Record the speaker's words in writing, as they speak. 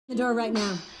The door right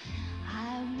now.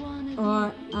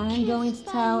 Or I'm going to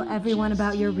tell everyone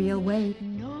about your real weight.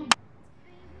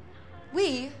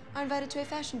 We are invited to a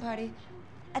fashion party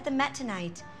at the Met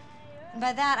tonight. And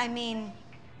by that, I mean,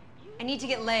 I need to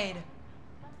get laid.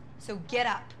 So get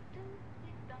up.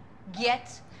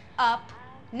 Get up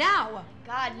now.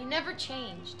 God, you never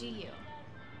change, do you?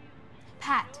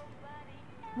 Pat,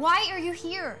 why are you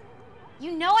here?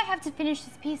 You know I have to finish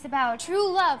this piece about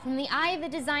true love from the eye of the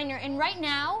designer, and right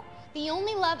now, the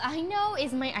only love I know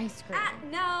is my ice cream.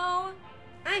 No.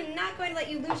 I'm not going to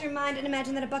let you lose your mind and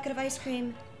imagine that a bucket of ice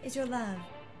cream is your love.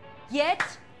 Get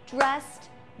dressed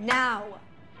now.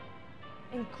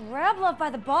 And grab love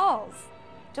by the balls.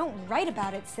 Don't write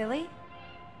about it, silly.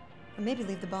 Or maybe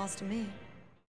leave the balls to me.